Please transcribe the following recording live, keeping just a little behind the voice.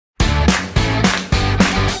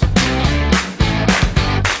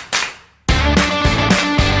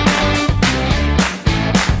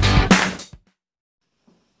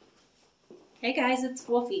Hey guys, it's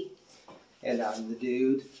Wolfie. And I'm the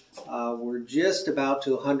dude. We're just about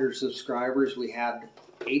to 100 subscribers. We had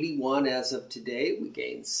 81 as of today. We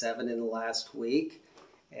gained 7 in the last week.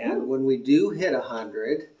 And when we do hit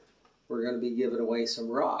 100, we're going to be giving away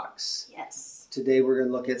some rocks. Yes. Today we're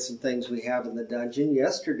going to look at some things we have in the dungeon.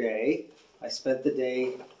 Yesterday, I spent the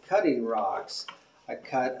day cutting rocks. I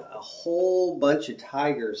cut a whole bunch of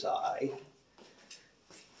tiger's eye.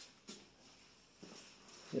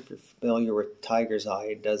 If you're familiar with tiger's eye,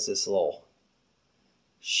 it does this little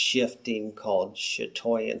shifting called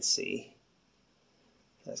chatoyancy.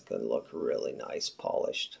 That's going to look really nice,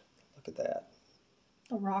 polished. Look at that.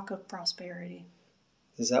 The rock of prosperity.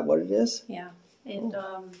 Is that what it is? Yeah. It's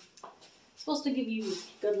supposed to give you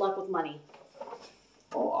good luck with money.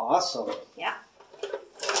 Oh, awesome. Yeah.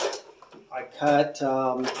 I cut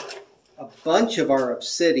a bunch of our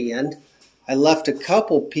obsidian. I left a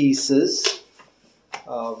couple pieces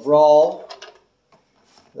raw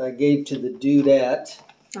that I gave to the dudette.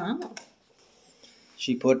 Oh.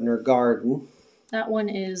 She put in her garden. That one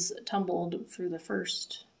is tumbled through the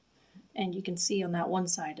first, and you can see on that one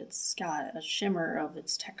side it's got a shimmer of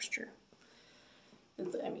its texture.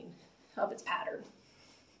 Of its pattern.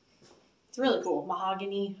 It's really cool.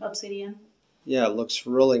 Mahogany obsidian. Yeah, it looks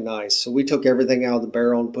really nice. So we took everything out of the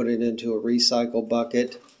barrel and put it into a recycle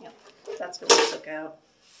bucket. Yep, that's what we took out.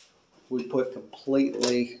 We put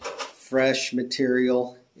completely fresh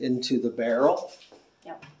material into the barrel.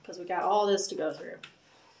 Yep, because we got all this to go through.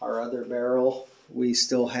 Our other barrel, we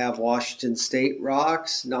still have Washington State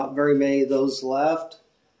rocks. Not very many of those left.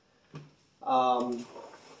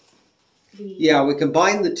 Yeah, we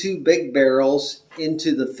combined the two big barrels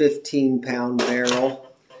into the 15-pound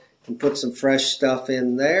barrel and put some fresh stuff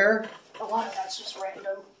in there. A lot of that's just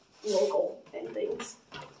random, local and things.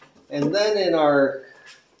 And then in our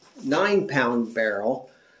 9-pound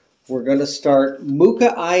barrel, we're going to start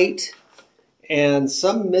mookaite and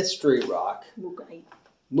some mystery rock. Mookaite.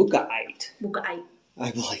 Mookaite. Mookaite.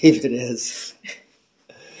 I believe it is.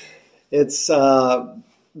 It's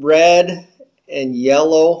red and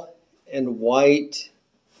yellow and white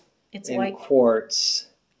and white quartz.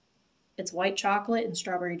 It's white chocolate and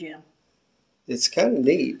strawberry jam. It's kind of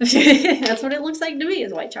neat. That's what it looks like to me,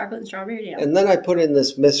 is white chocolate and strawberry jam. And then I put in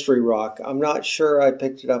this mystery rock. I'm not sure. I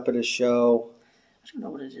picked it up at a show. I don't know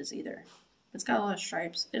what it is either. It's got a lot of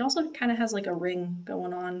stripes. It also kind of has like a ring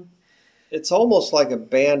going on. It's almost like a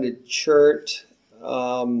banded shirt,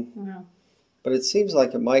 Yeah. but it seems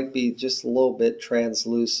like it might be just a little bit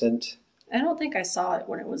translucent. I don't think I saw it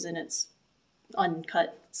when it was in its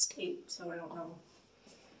uncut state, so I don't know.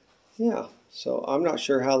 Yeah, so I'm not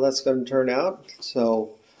sure how that's going to turn out.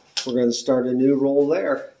 So we're going to start a new roll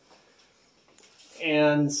there.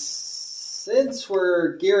 And since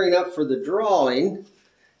we're gearing up for the drawing,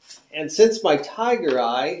 and since my tiger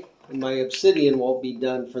eye and my obsidian won't be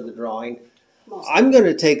done for the drawing, I'm going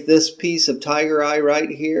to take this piece of tiger eye right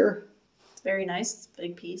here. It's very nice. It's a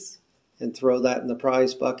big piece. And throw that in the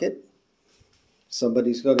prize bucket.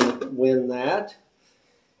 Somebody's going to win that.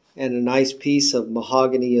 And a nice piece of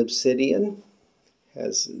mahogany obsidian.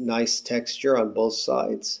 Has nice texture on both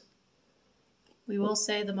sides. We will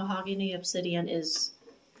say the mahogany obsidian is...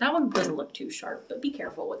 That one doesn't look too sharp, but be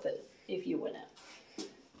careful with it if you win it.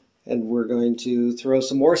 And we're going to throw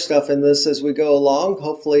some more stuff in this as we go along.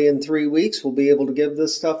 Hopefully in 3 weeks we'll be able to give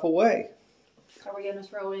this stuff away. Are we going to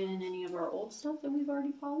throw in any of our old stuff that we've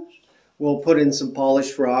already polished? We'll put in some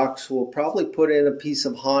polished rocks. We'll probably put in a piece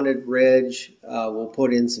of haunted ridge. We'll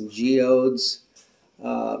put in some geodes.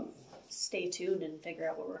 Stay tuned and figure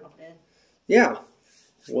out what we're going to put in. Yeah,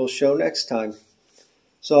 we'll show next time.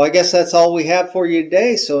 So I guess that's all we have for you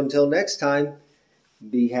today. So until next time,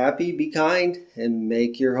 be happy, be kind, and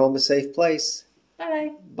make your home a safe place.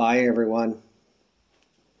 Bye-bye. Bye, everyone.